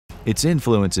Its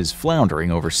influence is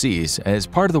floundering overseas as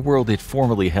part of the world it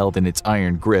formerly held in its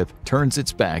iron grip turns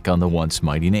its back on the once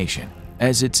mighty nation.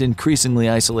 As it's increasingly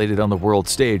isolated on the world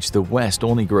stage, the West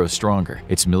only grows stronger.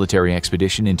 Its military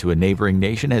expedition into a neighboring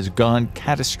nation has gone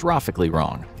catastrophically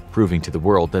wrong, proving to the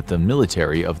world that the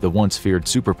military of the once feared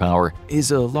superpower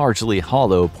is a largely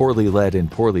hollow, poorly led,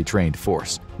 and poorly trained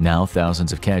force. Now,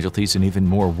 thousands of casualties and even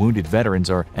more wounded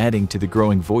veterans are adding to the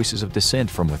growing voices of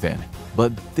dissent from within.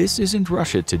 But this isn't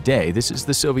Russia today, this is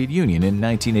the Soviet Union in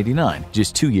 1989,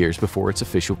 just 2 years before its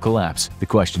official collapse. The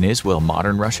question is, will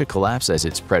modern Russia collapse as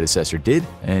its predecessor did?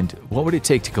 And what would it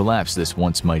take to collapse this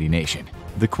once mighty nation?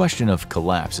 The question of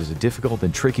collapse is a difficult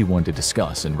and tricky one to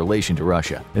discuss in relation to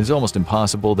Russia. It is almost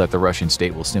impossible that the Russian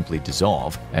state will simply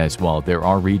dissolve, as while there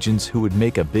are regions who would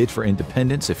make a bid for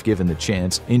independence if given the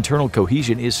chance, internal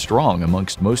cohesion is strong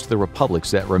amongst most of the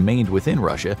republics that remained within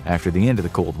Russia after the end of the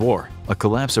Cold War. A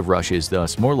collapse of Russia is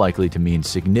thus more likely to mean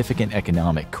significant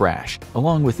economic crash,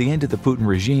 along with the end of the Putin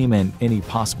regime and any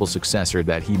possible successor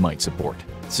that he might support.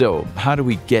 So, how do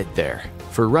we get there?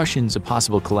 For Russians, a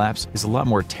possible collapse is a lot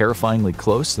more terrifyingly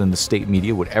close than the state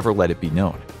media would ever let it be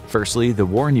known. Firstly, the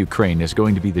war in Ukraine is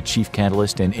going to be the chief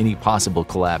catalyst in any possible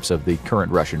collapse of the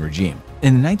current Russian regime.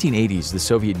 In the 1980s, the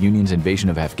Soviet Union's invasion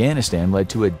of Afghanistan led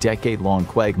to a decade-long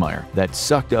quagmire that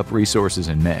sucked up resources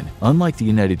and men. Unlike the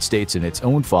United States and its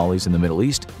own follies in the Middle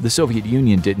East, the Soviet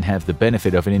Union didn't have the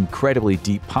benefit of an incredibly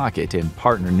deep pocket and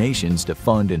partner nations to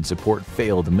fund and support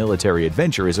failed military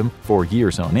adventurism for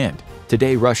years on end.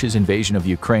 Today, Russia's invasion of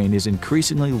Ukraine is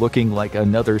increasingly looking like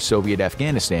another Soviet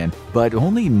Afghanistan, but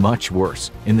only much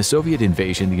worse. In the Soviet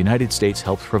invasion, the United States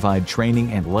helped provide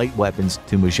training and light weapons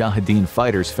to Mujahideen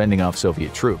fighters fending off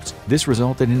Soviet troops. This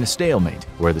resulted in a stalemate,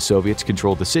 where the Soviets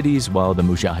controlled the cities while the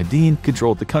Mujahideen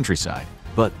controlled the countryside.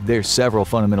 But there's several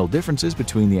fundamental differences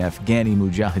between the Afghani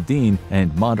Mujahideen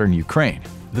and modern Ukraine.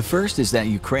 The first is that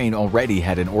Ukraine already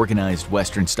had an organized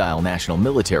Western-style national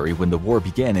military when the war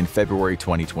began in February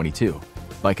 2022.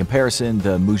 By comparison,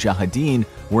 the Mujahideen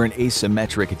were an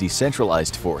asymmetric,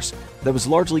 decentralized force that was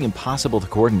largely impossible to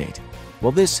coordinate.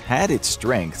 While this had its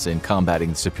strengths in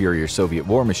combating the superior Soviet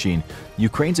war machine,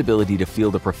 Ukraine's ability to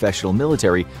field a professional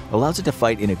military allows it to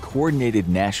fight in a coordinated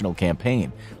national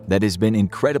campaign that has been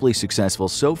incredibly successful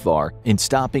so far in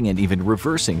stopping and even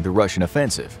reversing the Russian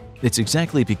offensive. It's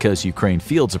exactly because Ukraine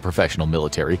fields a professional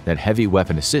military that heavy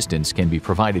weapon assistance can be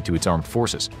provided to its armed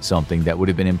forces, something that would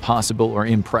have been impossible or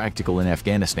impractical in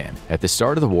Afghanistan. At the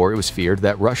start of the war, it was feared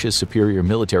that Russia's superior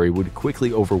military would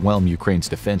quickly overwhelm Ukraine's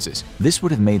defenses. This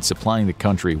would have made supplying the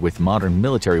country with modern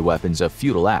military weapons a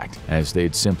futile act, as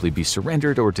they'd simply be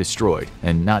surrendered or destroyed,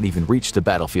 and not even reach the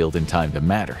battlefield in time to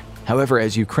matter. However,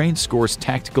 as Ukraine scores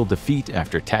tactical defeat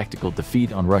after tactical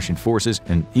defeat on Russian forces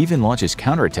and even launches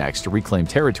counterattacks to reclaim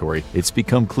territory, it's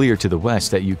become clear to the West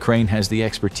that Ukraine has the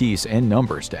expertise and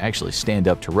numbers to actually stand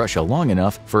up to Russia long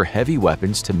enough for heavy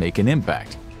weapons to make an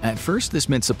impact. At first, this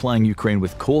meant supplying Ukraine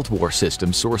with Cold War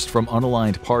systems sourced from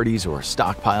unaligned parties or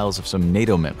stockpiles of some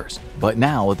NATO members. But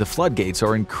now, the floodgates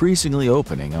are increasingly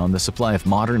opening on the supply of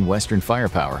modern Western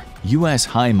firepower. U.S.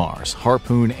 HIMARS,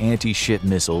 Harpoon anti-ship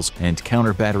missiles, and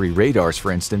counter-battery radars,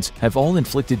 for instance, have all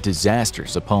inflicted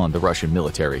disasters upon the Russian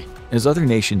military. As other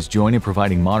nations join in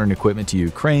providing modern equipment to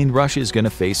Ukraine, Russia is going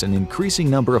to face an increasing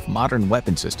number of modern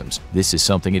weapon systems. This is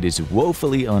something it is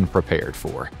woefully unprepared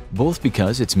for, both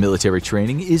because its military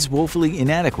training is woefully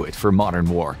inadequate for modern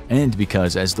war, and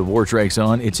because as the war drags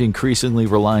on, it's increasingly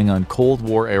relying on Cold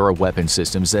War-era weapon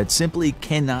systems that simply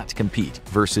cannot compete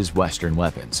versus Western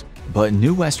weapons. But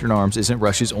new Western arms isn't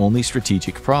Russia's only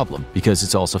strategic problem, because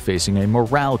it's also facing a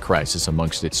morale crisis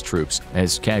amongst its troops.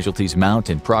 As casualties mount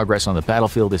and progress on the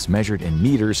battlefield is measured in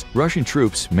meters, Russian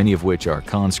troops, many of which are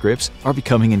conscripts, are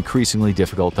becoming increasingly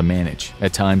difficult to manage,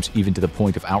 at times even to the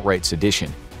point of outright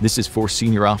sedition. This has forced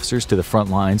senior officers to the front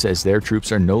lines as their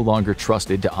troops are no longer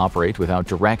trusted to operate without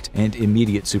direct and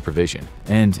immediate supervision.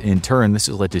 And in turn, this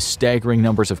has led to staggering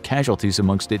numbers of casualties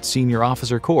amongst its senior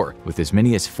officer corps, with as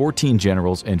many as 14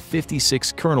 generals and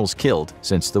 56 colonels killed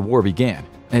since the war began.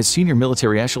 As senior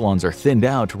military echelons are thinned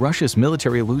out, Russia's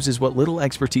military loses what little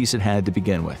expertise it had to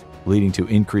begin with, leading to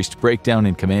increased breakdown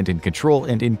in command and control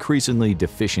and increasingly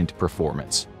deficient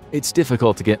performance. It's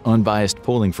difficult to get unbiased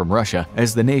polling from Russia,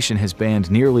 as the nation has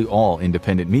banned nearly all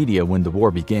independent media when the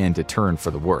war began to turn for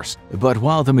the worse. But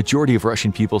while the majority of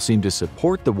Russian people seem to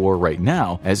support the war right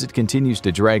now, as it continues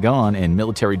to drag on and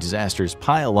military disasters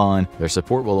pile on, their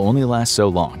support will only last so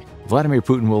long. Vladimir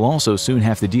Putin will also soon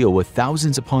have to deal with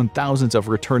thousands upon thousands of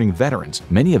returning veterans,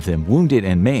 many of them wounded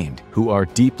and maimed, who are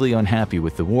deeply unhappy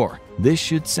with the war. This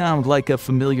should sound like a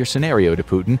familiar scenario to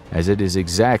Putin, as it is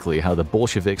exactly how the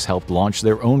Bolsheviks helped launch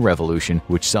their own revolution,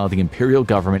 which saw the imperial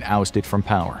government ousted from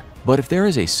power. But if there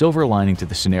is a silver lining to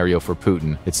the scenario for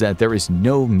Putin, it's that there is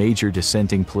no major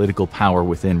dissenting political power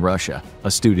within Russia. A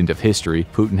student of history,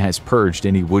 Putin has purged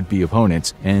any would-be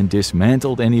opponents and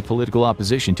dismantled any political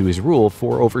opposition to his rule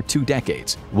for over 2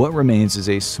 decades. What remains is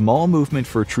a small movement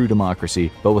for true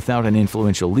democracy, but without an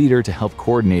influential leader to help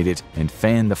coordinate it and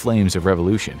fan the flames of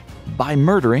revolution. By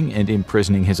murdering and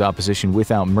imprisoning his opposition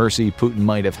without mercy, Putin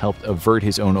might have helped avert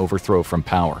his own overthrow from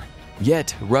power.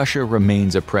 Yet, Russia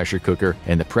remains a pressure cooker,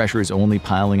 and the pressure is only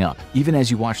piling up. Even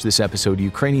as you watch this episode,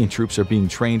 Ukrainian troops are being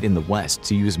trained in the West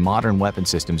to use modern weapon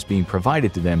systems being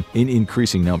provided to them in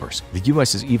increasing numbers. The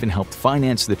US has even helped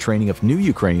finance the training of new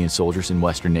Ukrainian soldiers in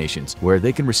Western nations, where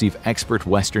they can receive expert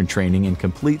Western training in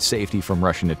complete safety from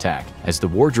Russian attack. As the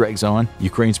war drags on,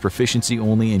 Ukraine's proficiency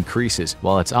only increases,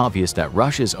 while it's obvious that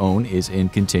Russia's own is in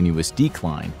continuous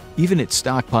decline. Even its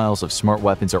stockpiles of smart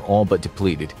weapons are all but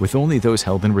depleted, with only those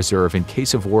held in reserve in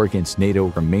case of war against NATO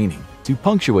remaining. To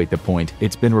punctuate the point,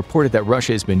 it's been reported that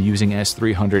Russia has been using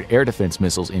S-300 air defense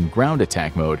missiles in ground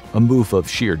attack mode, a move of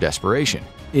sheer desperation.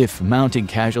 If mounting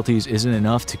casualties isn't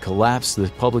enough to collapse the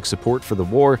public support for the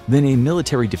war, then a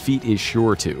military defeat is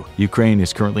sure to. Ukraine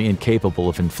is currently incapable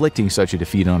of inflicting such a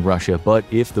defeat on Russia, but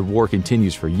if the war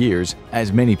continues for years,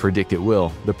 as many predict it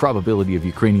will, the probability of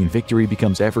Ukrainian victory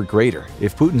becomes ever greater.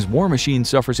 If Putin's war machine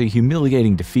suffers a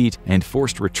humiliating defeat and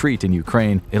forced retreat in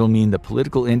Ukraine, it'll mean the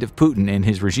political end of Putin and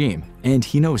his regime. And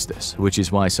he knows this, which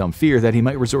is why some fear that he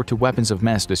might resort to weapons of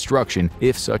mass destruction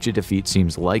if such a defeat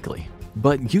seems likely.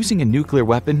 But using a nuclear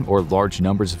weapon or large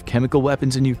numbers of chemical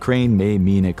weapons in Ukraine may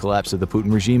mean a collapse of the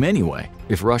Putin regime anyway.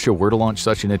 If Russia were to launch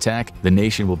such an attack, the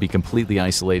nation will be completely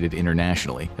isolated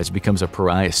internationally, as it becomes a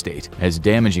pariah state. As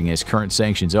damaging as current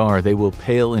sanctions are, they will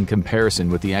pale in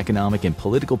comparison with the economic and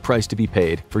political price to be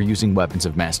paid for using weapons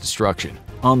of mass destruction.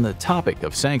 On the topic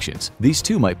of sanctions, these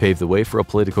too might pave the way for a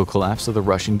political collapse of the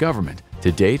Russian government.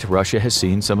 To date, Russia has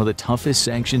seen some of the toughest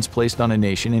sanctions placed on a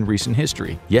nation in recent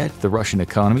history, yet the Russian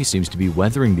economy seems to be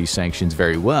weathering these sanctions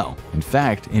very well. In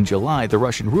fact, in July, the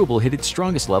Russian ruble hit its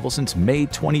strongest level since May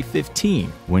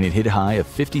 2015, when it hit a high of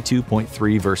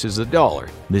 52.3 versus the dollar.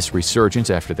 This resurgence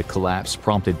after the collapse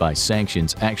prompted by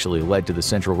sanctions actually led to the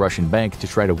central Russian bank to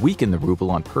try to weaken the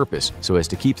ruble on purpose so as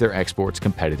to keep their exports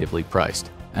competitively priced.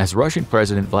 As Russian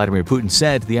President Vladimir Putin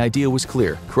said, the idea was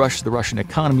clear: crush the Russian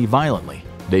economy violently.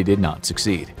 They did not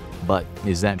succeed. But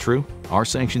is that true? Are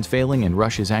sanctions failing and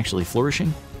Russia is actually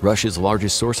flourishing? Russia's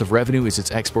largest source of revenue is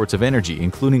its exports of energy,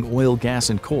 including oil, gas,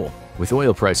 and coal. With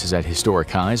oil prices at historic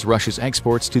highs, Russia's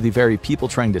exports to the very people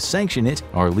trying to sanction it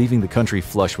are leaving the country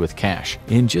flush with cash.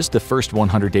 In just the first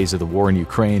 100 days of the war in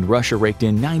Ukraine, Russia raked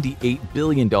in $98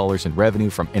 billion in revenue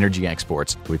from energy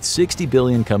exports, with $60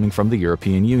 billion coming from the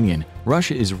European Union.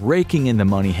 Russia is raking in the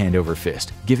money hand over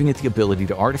fist, giving it the ability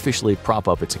to artificially prop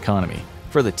up its economy.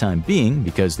 For the time being,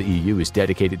 because the EU is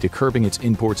dedicated to curbing its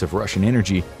imports of Russian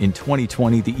energy, in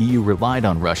 2020 the EU relied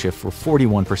on Russia for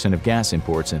 41% of gas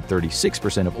imports and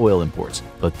 36% of oil imports.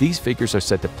 But these figures are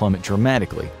set to plummet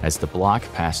dramatically as the bloc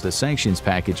passed a sanctions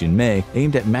package in May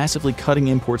aimed at massively cutting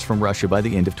imports from Russia by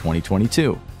the end of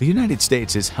 2022. The United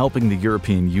States is helping the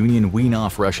European Union wean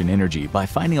off Russian energy by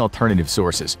finding alternative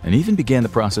sources, and even began the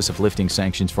process of lifting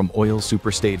sanctions from oil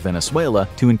superstate Venezuela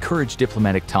to encourage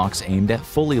diplomatic talks aimed at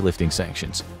fully lifting sanctions.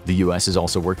 The US has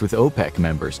also worked with OPEC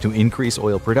members to increase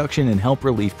oil production and help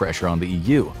relieve pressure on the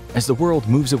EU. As the world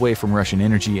moves away from Russian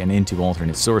energy and into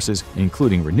alternate sources,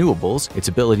 including renewables, its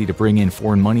ability to bring in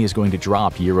foreign money is going to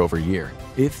drop year over year.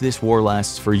 If this war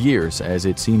lasts for years, as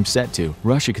it seems set to,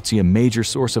 Russia could see a major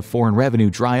source of foreign revenue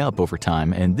dry up over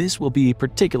time, and this will be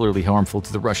particularly harmful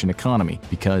to the Russian economy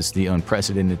because the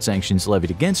unprecedented sanctions levied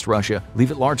against Russia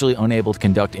leave it largely unable to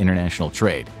conduct international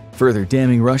trade. Further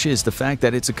damning Russia is the fact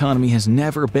that its economy has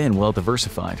never been well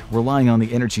diversified, relying on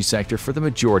the energy sector for the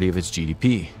majority of its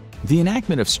GDP. The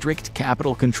enactment of strict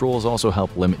capital controls also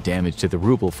help limit damage to the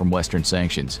ruble from Western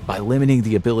sanctions. By limiting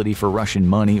the ability for Russian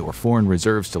money or foreign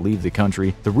reserves to leave the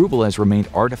country, the ruble has remained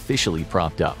artificially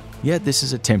propped up. Yet this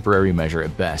is a temporary measure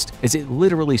at best, as it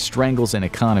literally strangles an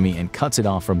economy and cuts it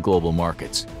off from global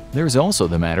markets. There is also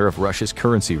the matter of Russia's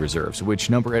currency reserves, which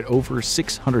number at over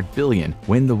 600 billion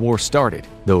when the war started,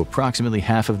 though approximately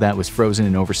half of that was frozen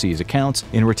in overseas accounts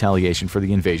in retaliation for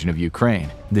the invasion of Ukraine.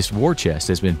 This war chest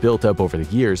has been built up over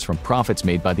the years from profits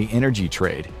made by the energy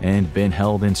trade and been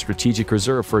held in strategic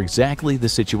reserve for exactly the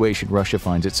situation Russia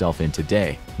finds itself in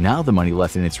today. Now the money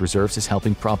left in its reserves is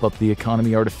helping prop up the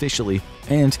economy artificially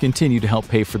and continue to help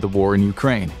pay for the war in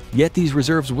Ukraine. Yet these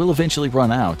reserves will eventually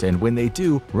run out, and when they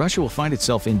do, Russia will find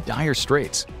itself in dire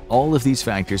straits. All of these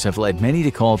factors have led many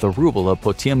to call the ruble a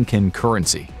Potemkin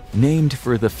currency, named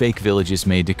for the fake villages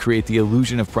made to create the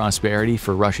illusion of prosperity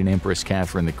for Russian Empress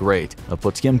Catherine the Great. A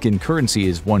Potemkin currency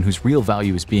is one whose real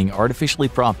value is being artificially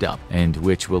propped up and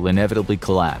which will inevitably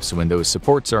collapse when those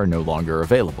supports are no longer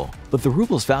available. But the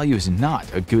ruble's value is not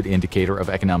a good indicator of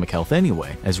economic health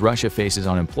anyway, as Russia faces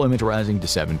unemployment rising to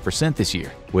 7% this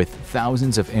year. With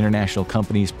thousands of international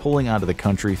companies pulling out of the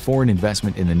country, foreign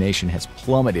investment in the nation has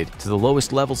plummeted to the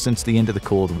lowest level since the end of the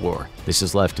Cold War. This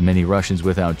has left many Russians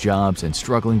without jobs and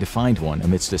struggling to find one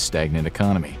amidst a stagnant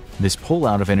economy. This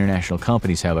pullout of international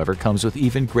companies, however, comes with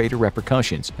even greater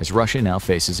repercussions, as Russia now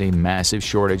faces a massive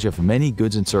shortage of many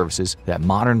goods and services that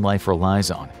modern life relies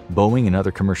on. Boeing and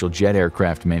other commercial jet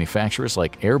aircraft manufacturers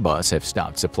like Airbus have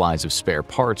stopped supplies of spare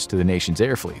parts to the nation's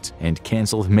air fleets and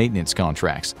canceled maintenance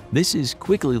contracts. This is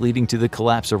quickly leading to the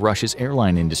collapse of Russia's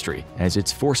airline industry, as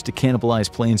it's forced to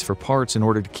cannibalize planes for parts in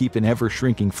order to keep an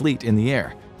ever-shrinking fleet in the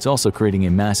air. It's also creating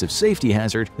a massive safety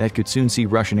hazard that could soon see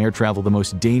Russian air travel the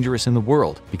most dangerous in the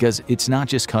world, because it's not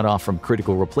just cut off from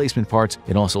critical replacement parts,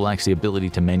 it also lacks the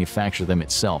ability to manufacture them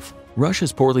itself.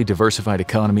 Russia's poorly diversified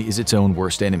economy is its own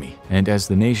worst enemy, and as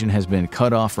the nation has been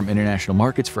cut off from international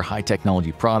markets for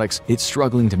high-technology products, it's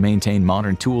struggling to maintain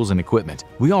modern tools and equipment.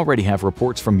 We already have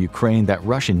reports from Ukraine that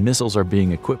Russian missiles are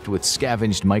being equipped with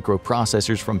scavenged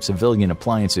microprocessors from civilian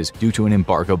appliances due to an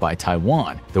embargo by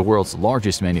Taiwan, the world's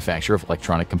largest manufacturer of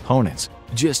electronic components.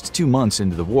 Just 2 months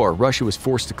into the war, Russia was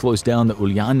forced to close down the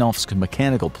Ulyanovsk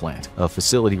mechanical plant, a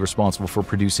facility responsible for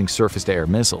producing surface-to-air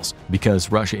missiles.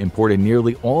 Because Russia imported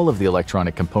nearly all of the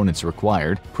electronic components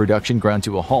required, production ground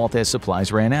to a halt as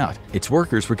supplies ran out. Its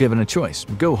workers were given a choice: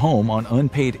 go home on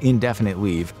unpaid indefinite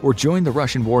leave or join the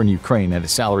Russian war in Ukraine at a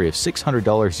salary of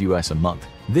 $600 US a month.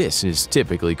 This is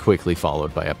typically quickly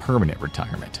followed by a permanent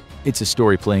retirement. It's a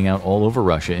story playing out all over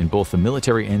Russia in both the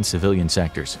military and civilian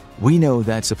sectors. We know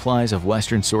that supplies of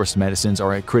Western-sourced medicines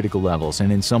are at critical levels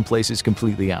and in some places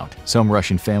completely out. Some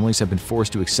Russian families have been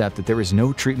forced to accept that there is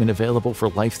no treatment available for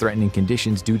life-threatening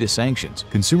conditions due to sanctions.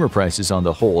 Consumer prices on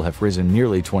the whole have risen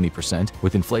nearly 20%,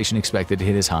 with inflation expected to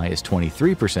hit as high as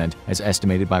 23%, as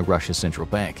estimated by Russia's central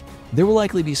bank. There will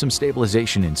likely be some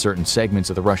stabilization in certain segments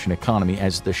of the Russian economy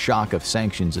as the shock of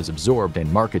sanctions is absorbed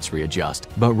and markets readjust.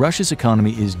 But Russia's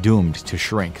economy is doomed to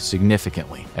shrink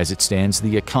significantly. As it stands,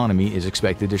 the economy is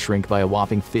expected to shrink by a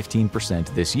whopping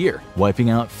 15% this year, wiping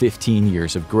out 15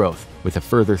 years of growth, with a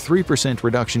further 3%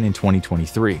 reduction in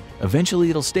 2023. Eventually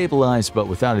it'll stabilize, but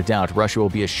without a doubt, Russia will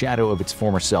be a shadow of its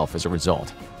former self as a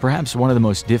result. Perhaps one of the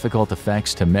most difficult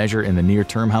effects to measure in the near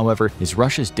term, however, is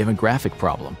Russia's demographic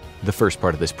problem. The first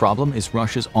part of this problem is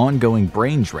Russia's ongoing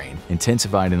brain drain,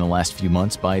 intensified in the last few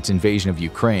months by its invasion of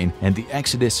Ukraine and the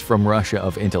exodus from Russia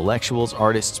of intellectuals,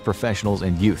 artists, professionals,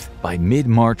 and youth. By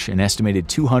mid-March, an estimated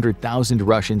 200,000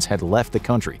 Russians had left the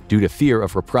country due to fear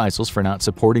of reprisals for not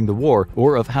supporting the war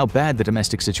or of how bad the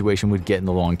domestic situation would get in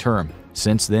the long term.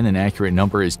 Since then, an accurate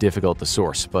number is difficult to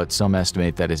source, but some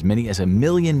estimate that as many as 1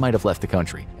 million might have left the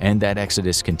country, and that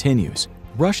exodus continues.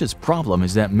 Russia's problem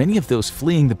is that many of those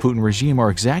fleeing the Putin regime are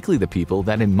exactly the people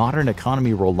that a modern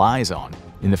economy relies on.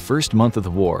 In the first month of the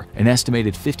war, an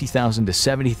estimated 50,000 to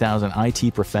 70,000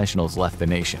 IT professionals left the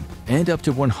nation, and up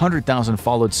to 100,000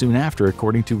 followed soon after,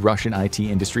 according to Russian IT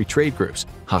industry trade groups.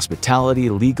 Hospitality,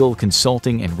 legal,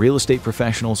 consulting, and real estate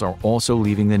professionals are also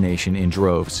leaving the nation in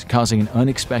droves, causing an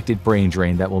unexpected brain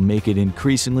drain that will make it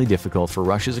increasingly difficult for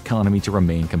Russia's economy to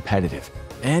remain competitive.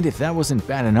 And if that wasn't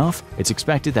bad enough, it's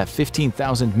expected that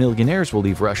 15,000 millionaires will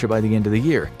leave Russia by the end of the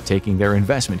year, taking their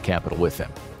investment capital with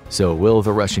them. So will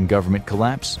the Russian government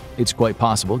collapse? It's quite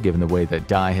possible given the way that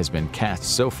die has been cast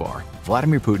so far.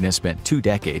 Vladimir Putin has spent 2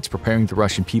 decades preparing the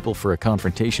Russian people for a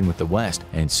confrontation with the West,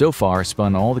 and so far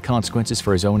spun all the consequences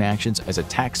for his own actions as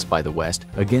attacks by the West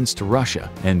against Russia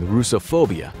and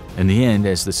Russophobia. In the end,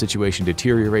 as the situation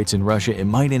deteriorates in Russia, it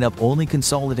might end up only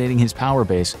consolidating his power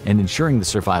base and ensuring the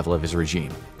survival of his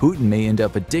regime. Putin may end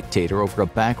up a dictator over a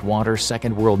backwater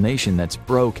second world nation that's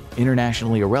broke,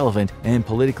 internationally irrelevant, and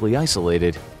politically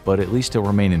isolated, but at least he'll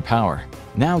remain in power.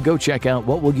 Now go check out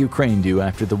What Will Ukraine Do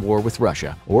After the War with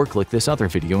Russia, or click this other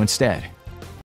video instead.